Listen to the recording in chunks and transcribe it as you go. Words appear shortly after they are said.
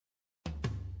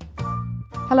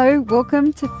Hello,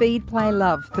 welcome to Feed, Play,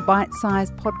 Love, the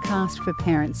bite-sized podcast for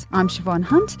parents. I'm Siobhan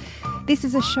Hunt. This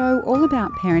is a show all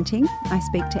about parenting. I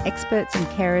speak to experts and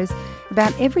carers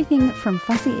about everything from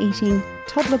fussy eating,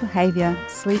 toddler behaviour,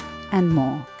 sleep and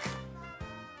more.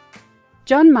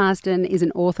 John Marsden is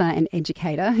an author and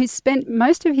educator who's spent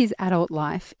most of his adult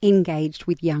life engaged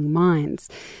with young minds.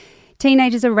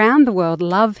 Teenagers around the world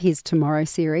love his Tomorrow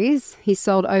series. He's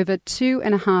sold over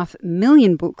 2.5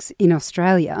 million books in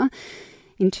Australia.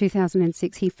 In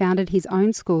 2006, he founded his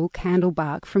own school,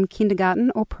 Candlebark, from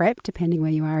kindergarten or prep, depending where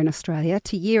you are in Australia,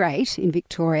 to year 8 in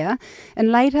Victoria.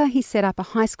 And later, he set up a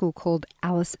high school called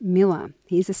Alice Miller.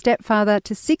 He's a stepfather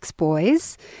to 6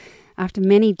 boys. After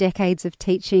many decades of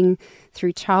teaching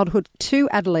through childhood to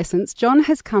adolescence, John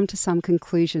has come to some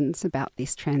conclusions about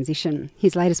this transition.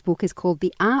 His latest book is called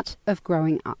The Art of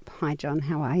Growing Up. Hi, John.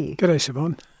 How are you? G'day,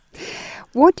 Siobhan.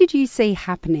 What did you see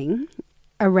happening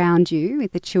around you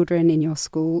with the children in your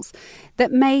schools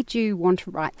that made you want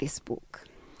to write this book?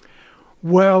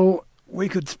 Well, we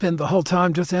could spend the whole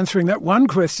time just answering that one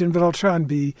question, but I'll try and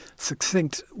be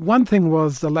succinct. One thing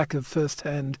was the lack of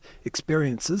first-hand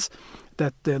experiences,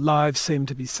 that their lives seemed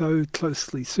to be so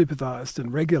closely supervised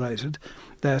and regulated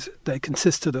that they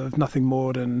consisted of nothing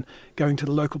more than going to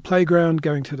the local playground,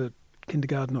 going to the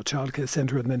kindergarten or childcare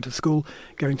centre and then to school,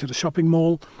 going to the shopping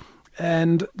mall.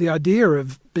 And the idea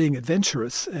of being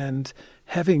adventurous and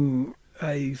having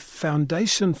a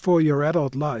foundation for your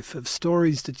adult life of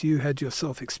stories that you had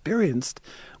yourself experienced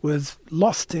was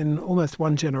lost in almost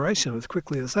one generation as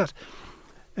quickly as that.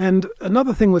 And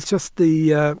another thing was just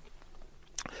the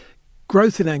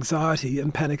growth in anxiety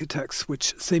and panic attacks,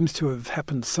 which seems to have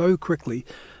happened so quickly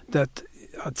that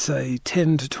I'd say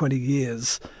 10 to 20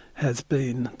 years has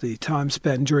been the time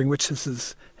span during which this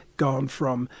has gone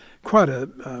from quite a,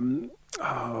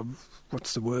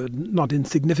 not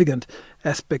insignificant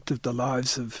aspect of the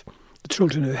lives of the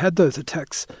children who had those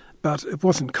attacks, but it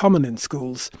wasn't common in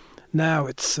schools. Now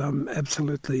it's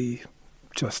absolutely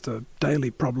just a daily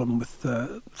problem with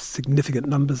significant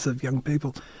numbers of young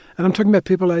people. And I'm talking about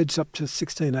people aged up to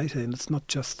 16, 18. It's not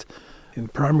just in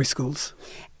primary schools.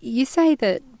 You say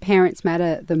that parents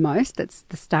matter the most. That's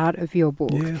the start of your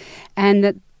book. Yeah. And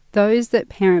that those that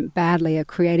parent badly are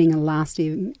creating a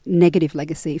lasting negative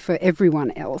legacy for everyone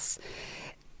else.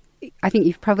 I think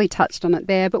you've probably touched on it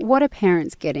there, but what are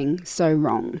parents getting so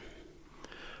wrong?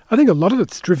 I think a lot of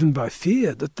it's driven by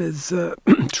fear, that there's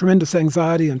tremendous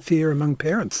anxiety and fear among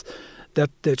parents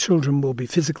that their children will be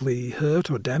physically hurt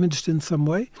or damaged in some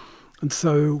way. And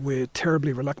so we're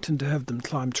terribly reluctant to have them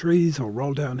climb trees or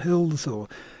roll down hills or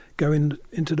go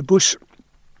into the bush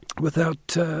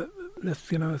without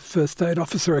a first aid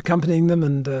officer accompanying them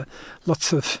and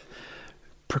lots of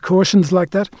precautions like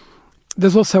that.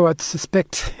 There's also, I'd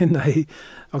suspect,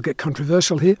 I'll get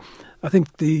controversial here, I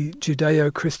think the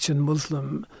Judeo-Christian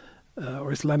Muslim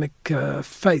or Islamic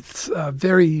faiths are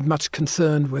very much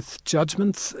concerned with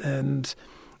judgments, and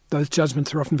those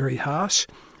judgments are often very harsh.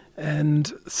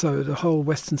 And so the whole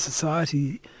Western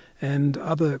society and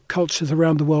other cultures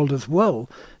around the world as well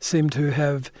seem to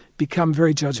have become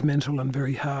very judgmental and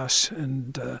very harsh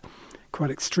and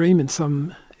quite extreme in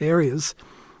some areas.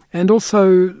 And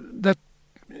also that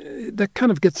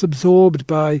kind of gets absorbed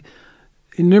by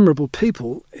innumerable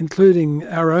people, including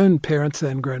our own parents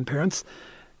and grandparents.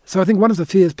 So I think one of the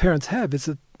fears parents have is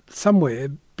that somewhere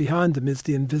behind them is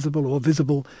the invisible or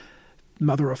visible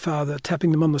mother or father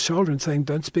tapping them on the shoulder and saying,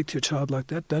 don't speak to your child like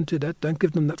that, don't do that, don't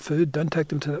give them that food, don't take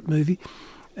them to that movie.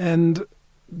 And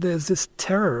there's this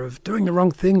terror of doing the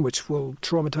wrong thing which will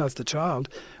traumatise the child,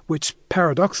 which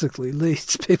paradoxically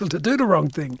leads people to do the wrong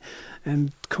thing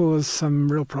and cause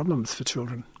some real problems for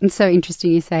children. It's so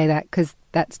interesting you say that, because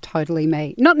that's totally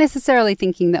me. Not necessarily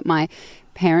thinking that my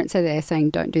parents are there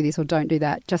saying don't do this or don't do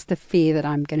that, just the fear that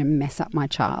I'm going to mess up my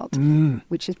child,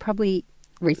 which is probably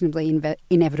reasonably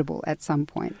inevitable at some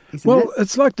point, isn't it? Well,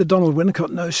 it's like the Donald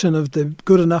Winnicott notion of the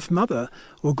good enough mother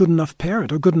or good enough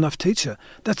parent or good enough teacher.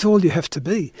 That's all you have to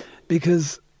be,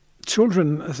 because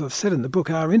children, as I've said in the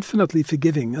book, are infinitely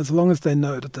forgiving as long as they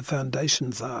know that the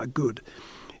foundations are good.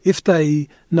 If they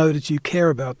know that you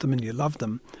care about them and you love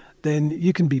them, then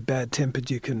you can be bad-tempered,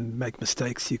 you can make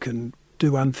mistakes, you can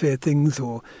do unfair things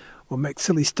or make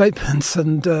silly statements,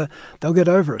 and they'll get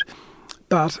over it.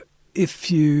 But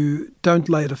if you don't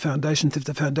lay the foundations, if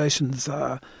the foundations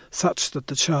are such that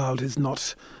the child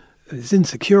is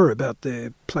insecure about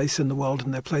their place in the world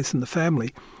and their place in the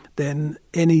family, then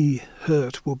any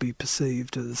hurt will be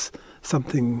perceived as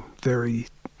something very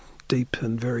deep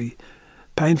and very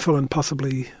painful and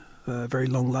possibly very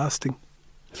long-lasting.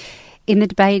 In the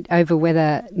debate over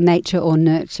whether nature or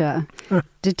nurture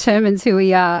determines who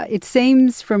we are, it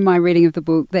seems from my reading of the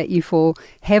book that you fall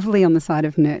heavily on the side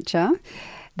of nurture,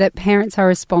 that parents are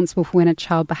responsible for when a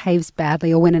child behaves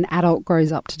badly or when an adult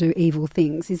grows up to do evil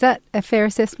things. Is that a fair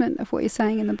assessment of what you're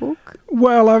saying in the book?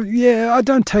 Well, I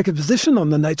don't take a position on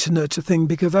the nature-nurture thing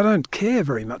because I don't care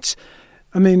very much.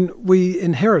 I mean, we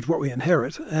inherit what we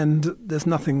inherit, and there's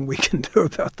nothing we can do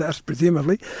about that,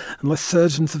 presumably, unless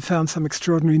surgeons have found some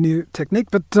extraordinary new technique.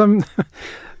 But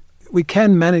we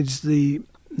can manage the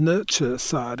nurture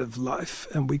side of life,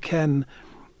 and we can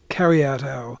carry out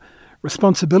our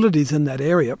responsibilities in that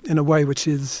area in a way which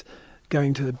is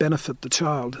going to benefit the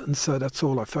child. And so that's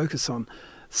all I focus on.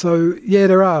 So, yeah,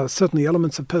 there are certainly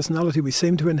elements of personality we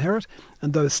seem to inherit,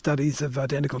 and those studies of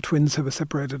identical twins who were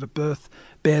separated at birth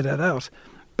bear that out.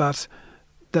 But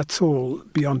that's all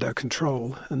beyond our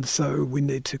control, and so we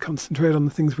need to concentrate on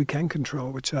the things we can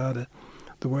control, which are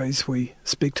the ways we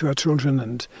speak to our children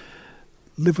and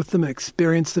live with them,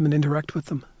 experience them and interact with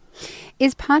them.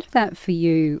 Is part of that for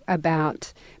you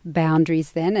about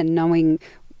boundaries then, and knowing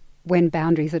when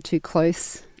boundaries are too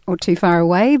close or too far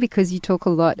away? Because you talk a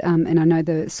lot, and I know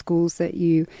the schools that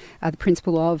you are the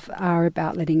principal of are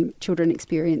about letting children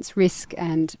experience risk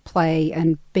and play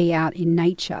and be out in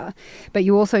nature. But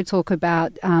you also talk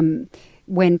about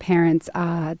when parents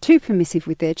are too permissive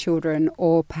with their children,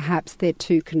 or perhaps they're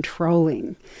too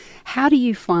controlling. How do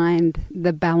you find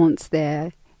the balance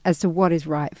there as to what is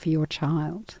right for your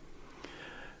child?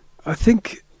 I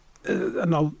think,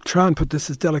 and I'll try and put this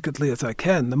as delicately as I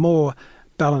can, the more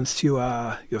balanced you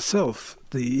are yourself,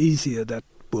 the easier that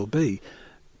will be.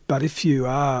 But if you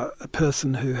are a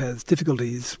person who has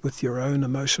difficulties with your own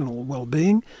emotional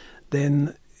well-being,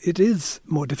 then it is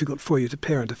more difficult for you to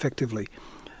parent effectively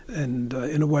and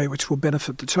in a way which will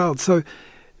benefit the child. So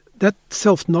that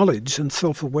self-knowledge and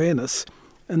self-awareness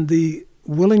and the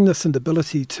willingness and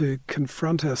ability to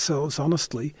confront ourselves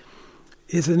honestly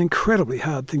is an incredibly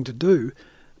hard thing to do,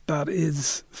 but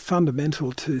is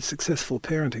fundamental to successful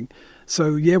parenting.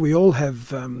 So, yeah, we all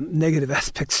have negative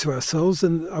aspects to ourselves,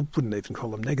 and I wouldn't even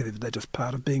call them negative. They're just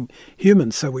part of being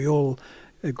human. So we all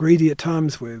are greedy at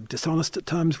times, we're dishonest at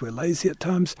times, we're lazy at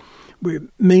times, we're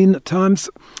mean at times,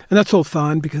 and that's all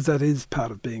fine because that is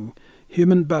part of being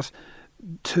human. But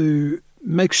to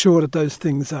make sure that those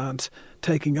things aren't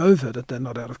taking over, that they're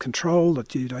not out of control,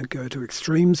 that you don't go to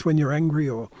extremes when you're angry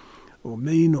or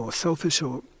mean or selfish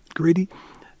or greedy,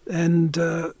 and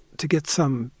to get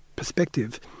some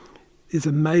perspective is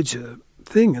a major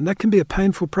thing. And that can be a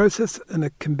painful process, and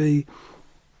it can be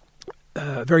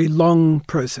a very long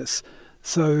process.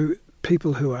 So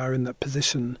people who are in that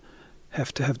position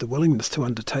have to have the willingness to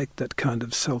undertake that kind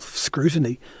of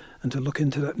self-scrutiny and to look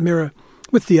into that mirror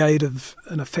with the aid of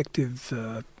an effective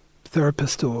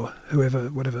therapist or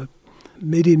whatever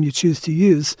medium you choose to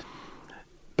use.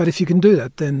 But if you can do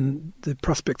that, then the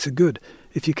prospects are good.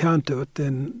 If you can't do it,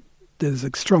 then there's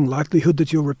a strong likelihood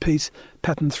that you'll repeat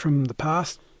patterns from the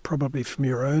past, probably from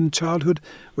your own childhood,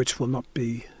 which will not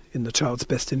be in the child's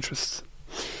best interests.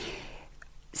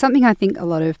 Something I think a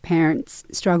lot of parents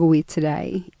struggle with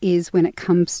today is when it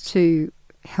comes to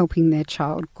helping their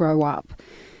child grow up,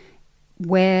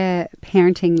 where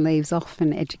parenting leaves off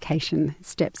and education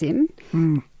steps in.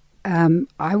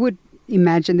 I would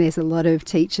imagine there's a lot of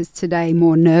teachers today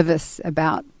more nervous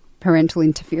about parental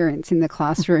interference in the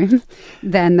classroom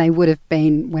than they would have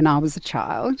been when I was a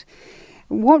child.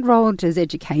 What role does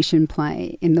education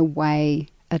play in the way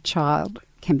a child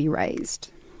can be raised?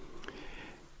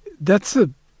 That's a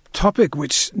topic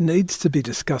which needs to be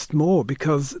discussed more,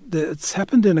 because it's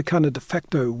happened in a kind of de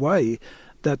facto way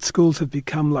that schools have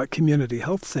become like community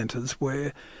health centres,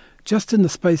 where just in the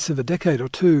space of a decade or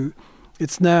two,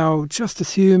 it's now just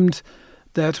assumed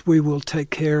that we will take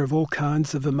care of all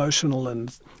kinds of emotional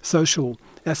and social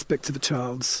aspects of a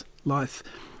child's life.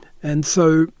 And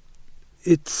so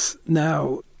it's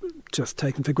now just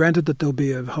taken for granted that there'll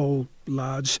be a whole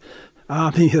large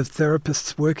army of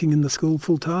therapists working in the school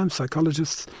full-time,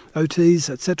 psychologists, OTs,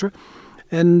 etc.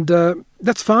 And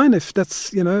that's fine if that's,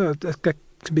 that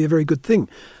can be a very good thing.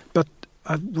 But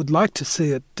I would like to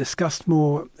see it discussed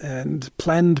more and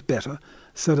planned better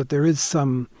so that there is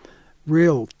some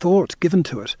real thought given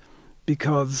to it.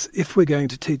 Because if we're going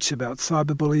to teach about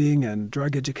cyberbullying and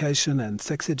drug education and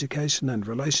sex education and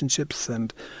relationships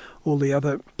and all the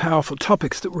other powerful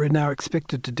topics that we're now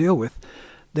expected to deal with,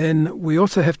 then we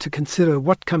also have to consider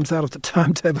what comes out of the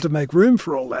timetable to make room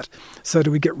for all that. So do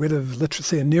we get rid of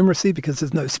literacy and numeracy because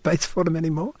there's no space for them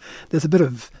anymore? There's a bit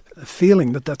of a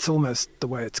feeling that that's almost the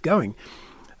way it's going.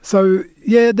 So,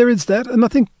 yeah, there is that. And I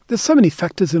think there's so many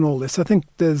factors in all this. I think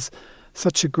there's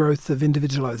such a growth of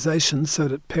individualisation so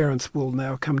that parents will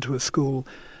now come to a school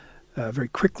very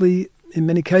quickly in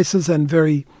many cases and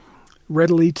very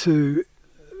readily to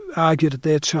argue that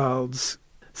their child's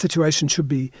situation should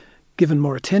be given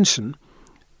more attention.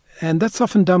 And that's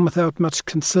often done without much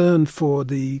concern for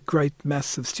the great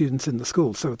mass of students in the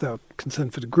school, so without concern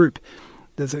for the group.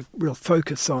 There's a real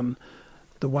focus on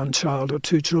the one child or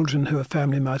two children who a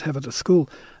family might have at a school.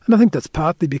 And I think that's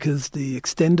partly because the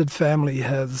extended family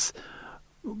has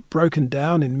broken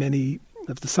down in many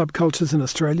of the subcultures in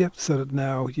Australia, so that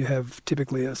now you have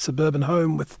typically a suburban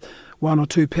home with one or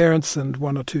two parents and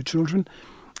one or two children,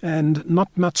 and not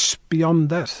much beyond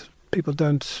that. People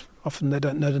often they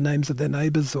don't know the names of their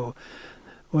neighbours, or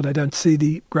they don't see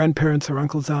the grandparents or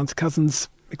uncles, aunts, cousins,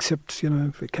 except,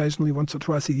 occasionally once or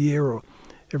twice a year or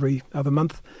every other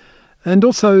month. And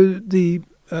also the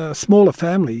smaller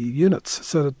family units,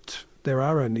 so that there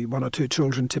are only one or two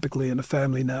children typically in a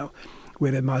family now,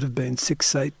 where there might have been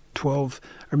 6, 8, 12.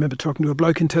 I remember talking to a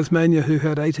bloke in Tasmania who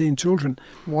had 18 children.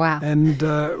 Wow. And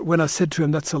when I said to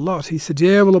him, that's a lot, he said,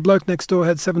 yeah, well, a bloke next door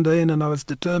had 17 and I was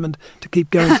determined to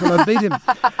keep going till I beat him.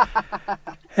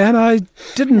 And I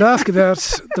didn't ask about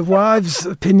the wives'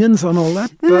 opinions on all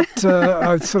that, but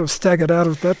I sort of staggered out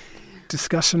of that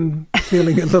discussion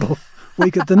feeling a little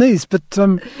weak at the knees. But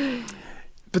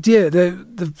yeah,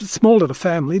 the smaller the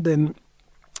family, then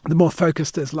the more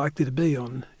focused there's likely to be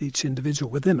on each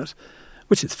individual within it,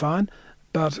 which is fine,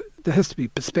 but there has to be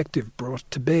perspective brought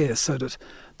to bear so that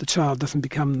the child doesn't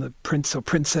become the prince or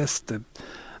princess, the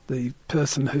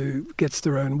person who gets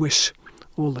their own wish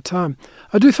all the time.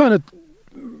 I do find it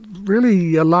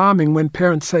really alarming when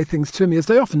parents say things to me, as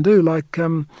they often do, like,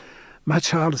 my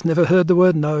child has never heard the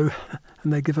word no,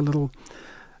 and they give a little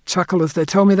chuckle as they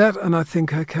tell me that, and I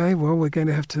think, okay, well, we're going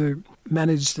to have to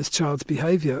manage this child's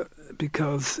behaviour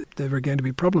because there are going to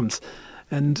be problems.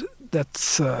 And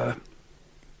that's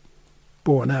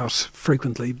borne out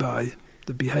frequently by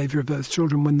the behaviour of those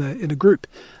children when they're in a group.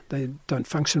 They don't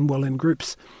function well in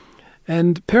groups.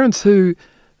 And parents who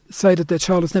say that their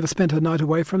child has never spent a night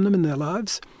away from them in their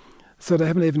lives, so they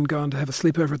haven't even gone to have a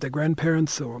sleepover at their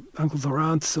grandparents or uncles or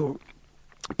aunts or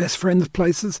best friends'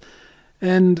 places.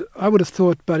 And I would have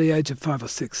thought by the age of 5 or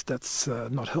 6, that's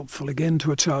not helpful again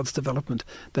to a child's development.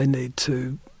 They need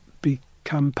to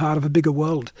become part of a bigger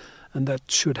world, and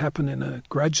that should happen in a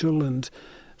gradual and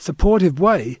supportive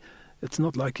way. It's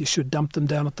not like you should dump them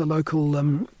down at the local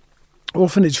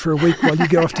orphanage for a week while you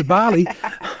go off to Bali,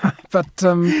 but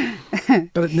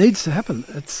it needs to happen.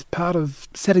 It's part of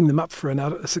setting them up for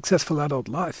a successful adult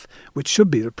life, which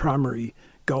should be the primary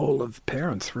goal of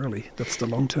parents, really. That's the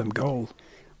long-term goal.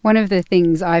 One of the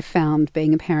things I've found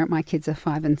being a parent, my kids are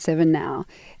 5 and 7 now,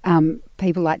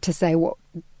 people like to say what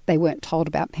they weren't told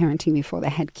about parenting before they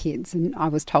had kids, and I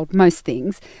was told most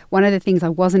things. One of the things I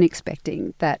wasn't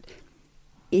expecting, that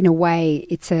in a way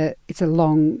it's a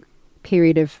long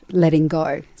period of letting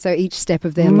go. So each step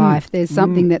of their life, there's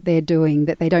something that they're doing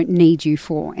that they don't need you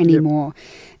for anymore.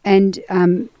 Yep.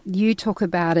 And you talk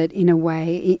about it in a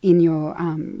way in your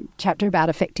chapter about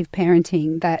effective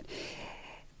parenting, that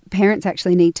parents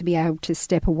actually need to be able to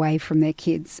step away from their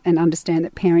kids and understand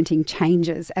that parenting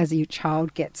changes as your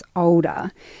child gets older.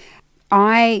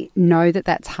 I know that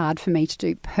that's hard for me to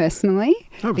do personally,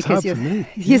 because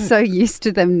you're so used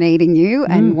to them needing you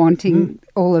and wanting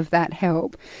all of that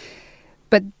help.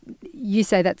 But you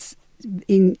say that's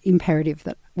imperative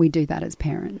that we do that as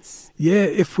parents. Yeah,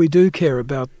 if we do care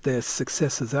about their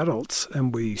success as adults,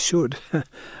 and we should,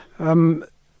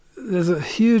 there's a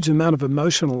huge amount of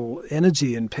emotional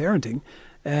energy in parenting,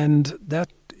 and that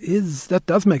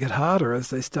does make it harder as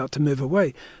they start to move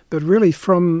away. But really,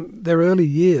 from their early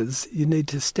years, you need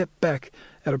to step back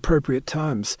at appropriate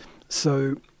times.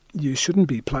 So you shouldn't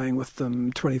be playing with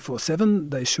them 24/7.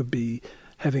 They should be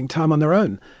having time on their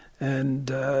own.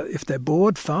 And if they're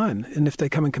bored, fine. And if they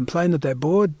come and complain that they're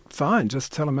bored, fine.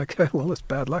 Just tell them, okay, well, it's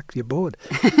bad luck, you're bored.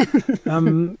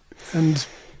 And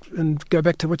go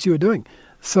back to what you were doing.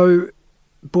 So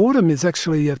boredom is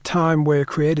actually a time where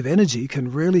creative energy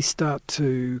can really start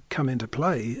to come into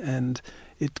play, and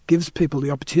it gives people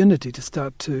the opportunity to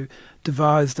start to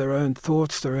devise their own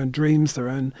thoughts, their own dreams, their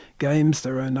own games,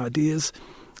 their own ideas.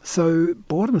 So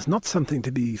boredom is not something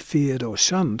to be feared or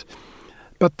shunned.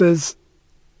 But there's,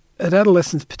 at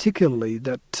adolescence particularly,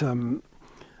 that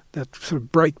sort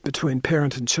of break between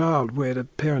parent and child, where the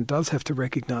parent does have to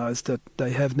recognise that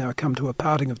they have now come to a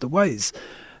parting of the ways.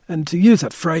 And to use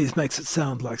that phrase makes it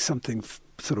sound like something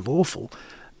sort of awful,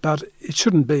 but it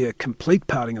shouldn't be a complete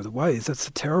parting of the ways. That's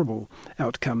a terrible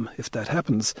outcome if that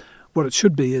happens. What it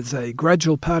should be is a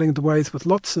gradual parting of the ways with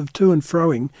lots of to and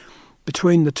froing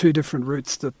between the two different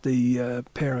routes that the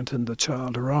parent and the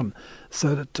child are on.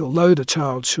 So that although the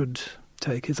child should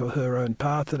take his or her own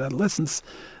path at adolescence,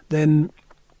 then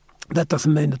that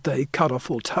doesn't mean that they cut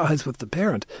off all ties with the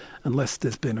parent unless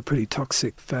there's been a pretty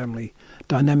toxic family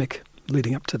dynamic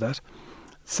leading up to that.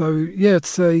 So, yeah,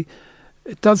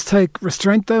 it does take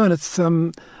restraint, though, and it's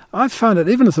I find it,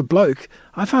 even as a bloke,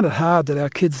 I find it hard that our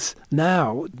kids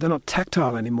now, they're not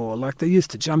tactile anymore. Like they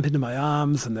used to jump into my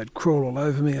arms and they'd crawl all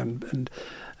over me and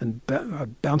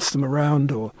I'd bounce them around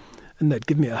and they'd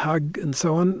give me a hug and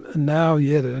so on. And now,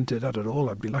 yeah, they don't do that at all.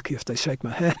 I'd be lucky if they shake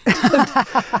my hand.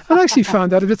 I actually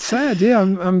find that a bit sad, yeah.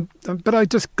 But I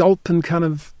just gulp and kind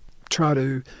of try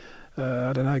to,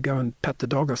 I don't know, go and pat the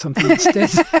dog or something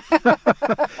instead.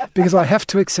 Because I have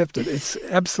to accept it. It's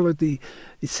absolutely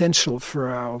essential for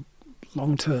our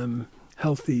long-term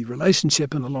healthy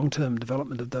relationship and the long-term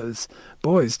development of those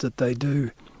boys that they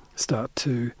do start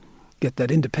to get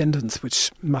that independence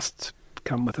which must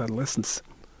come with adolescence.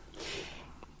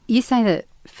 You say that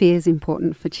fear is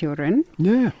important for children.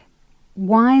 Yeah.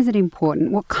 Why is it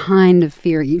important? What kind of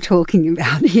fear are you talking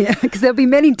about here? Because there'll be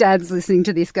many dads listening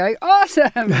to this going, awesome,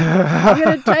 I'm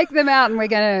going to take them out and we're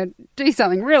going to do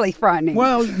something really frightening.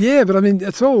 Well, yeah, but I mean,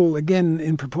 it's all, again,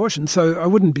 in proportion. So I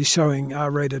wouldn't be showing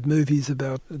R-rated movies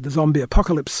about the zombie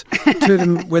apocalypse to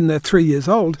them when they're 3 years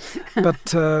old, but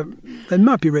they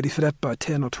might be ready for that by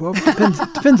 10 or 12.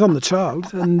 It depends on the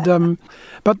child. And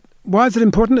but why is it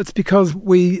important? It's because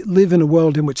we live in a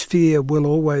world in which fear will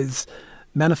always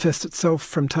manifest itself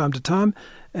from time to time,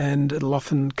 and it'll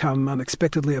often come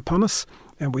unexpectedly upon us,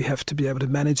 and we have to be able to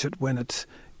manage it when it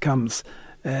comes.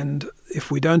 And if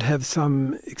we don't have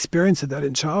some experience of that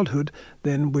in childhood,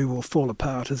 then we will fall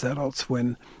apart as adults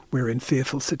when we're in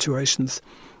fearful situations.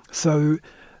 So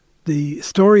the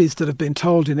stories that have been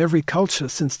told in every culture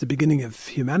since the beginning of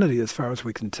humanity, as far as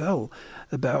we can tell,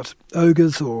 about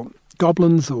ogres or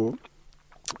goblins or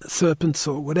serpents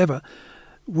or whatever,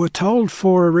 were told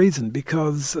for a reason,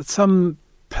 because at some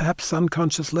perhaps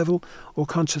unconscious level or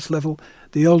conscious level,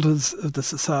 the elders of the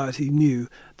society knew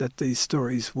that these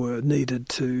stories were needed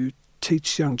to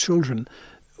teach young children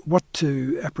what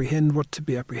to apprehend, what to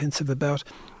be apprehensive about,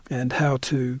 and how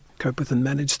to cope with and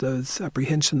manage those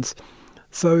apprehensions.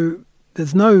 So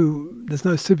there's no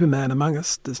Superman among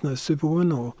us, there's no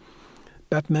Superwoman or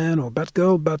Batman or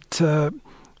Batgirl, but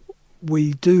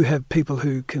we do have people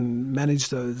who can manage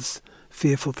those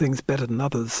fearful things better than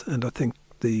others, and I think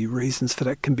the reasons for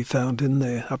that can be found in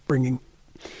their upbringing.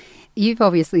 You've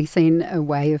obviously seen a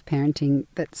way of parenting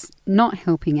that's not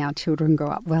helping our children grow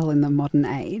up well in the modern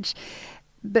age,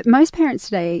 but most parents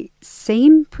today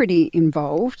seem pretty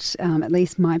involved, at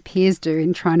least my peers do,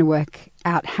 in trying to work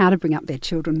out how to bring up their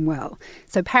children well.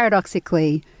 So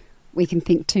paradoxically, we can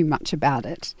think too much about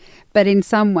it. But in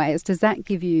some ways, does that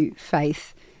give you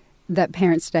faith that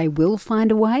parents today will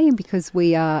find a way because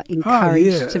we are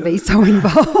encouraged to be so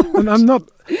involved? And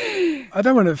I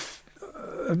don't want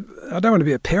to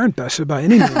be a parent basher by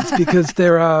any means, because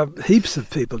there are heaps of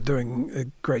people doing a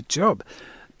great job,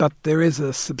 but there is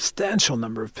a substantial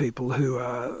number of people who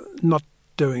are not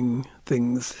doing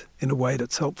things in a way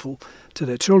that's helpful to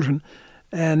their children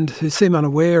and who seem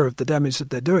unaware of the damage that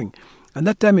they're doing. And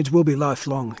that damage will be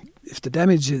lifelong. If the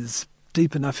damage is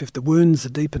deep enough, if the wounds are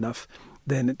deep enough,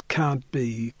 then it can't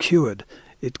be cured.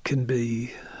 It can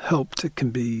be helped, it can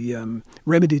be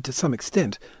remedied to some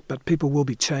extent, but people will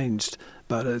be changed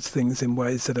by those things in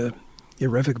ways that are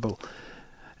irrevocable.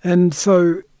 And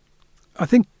so I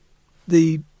think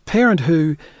the parent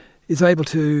who is able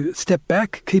to step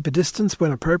back, keep a distance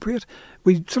when appropriate,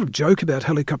 we sort of joke about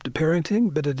helicopter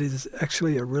parenting, but it is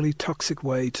actually a really toxic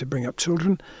way to bring up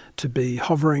children, to be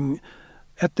hovering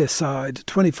at their side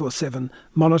 24/7,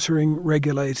 monitoring,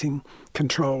 regulating,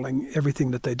 controlling everything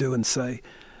that they do and say,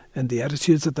 and the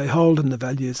attitudes that they hold and the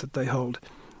values that they hold.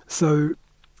 So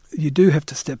you do have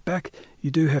to step back.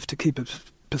 You do have to keep a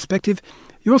perspective.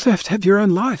 You also have to have your own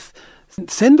life.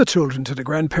 Send the children to the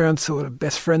grandparents' or the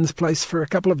best friend's place for a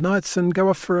couple of nights and go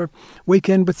off for a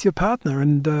weekend with your partner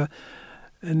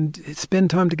and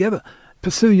spend time together.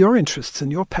 Pursue your interests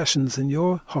and your passions and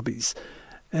your hobbies,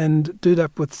 and do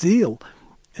that with zeal.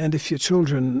 And if your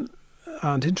children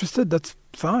aren't interested, that's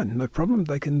fine, no problem.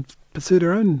 They can pursue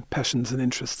their own passions and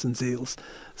interests and zeals.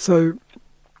 So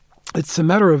it's a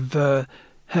matter of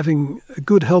having a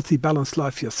good, healthy, balanced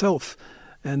life yourself,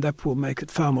 and that will make it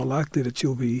far more likely that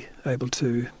you'll be able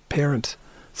to parent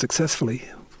successfully.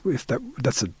 If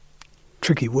that's a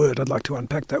tricky word, I'd like to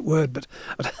unpack that word, but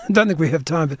I don't think we have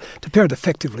time. But to parent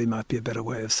effectively might be a better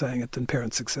way of saying it than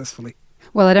parent successfully.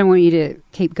 Well, I don't want you to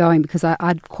keep going because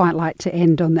I'd quite like to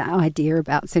end on that idea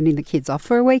about sending the kids off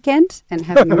for a weekend and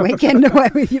having a weekend away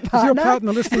with your partner. Is your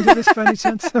partner listening to this by any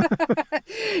chance?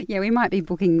 Yeah, we might be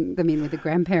booking them in with the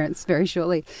grandparents very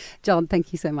shortly. John,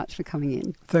 thank you so much for coming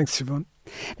in. Thanks, Siobhan.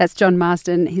 That's John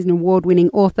Marsden. He's an award-winning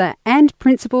author and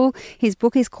principal. His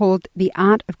book is called The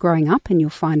Art of Growing Up, and you'll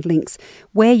find links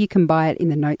where you can buy it in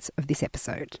the notes of this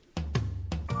episode.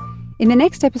 In the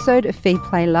next episode of Feed,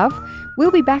 Play, Love,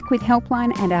 we'll be back with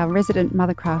Helpline and our resident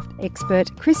Mothercraft expert,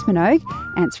 Chris Minogue,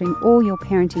 answering all your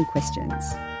parenting questions.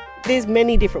 There's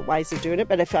many different ways of doing it,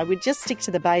 but if I would just stick to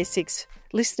the basics,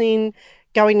 listening,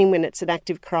 going in when it's an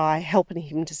active cry, helping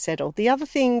him to settle. The other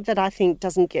thing that I think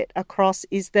doesn't get across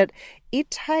is that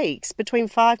it takes between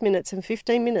 5 minutes and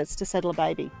 15 minutes to settle a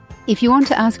baby. If you want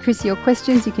to ask Chris your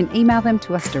questions, you can email them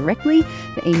to us directly.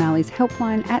 The email is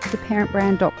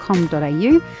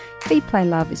helpline@theparentbrand.com.au. Feed, Play,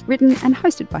 Love is written and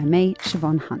hosted by me,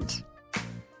 Siobhan Hunt.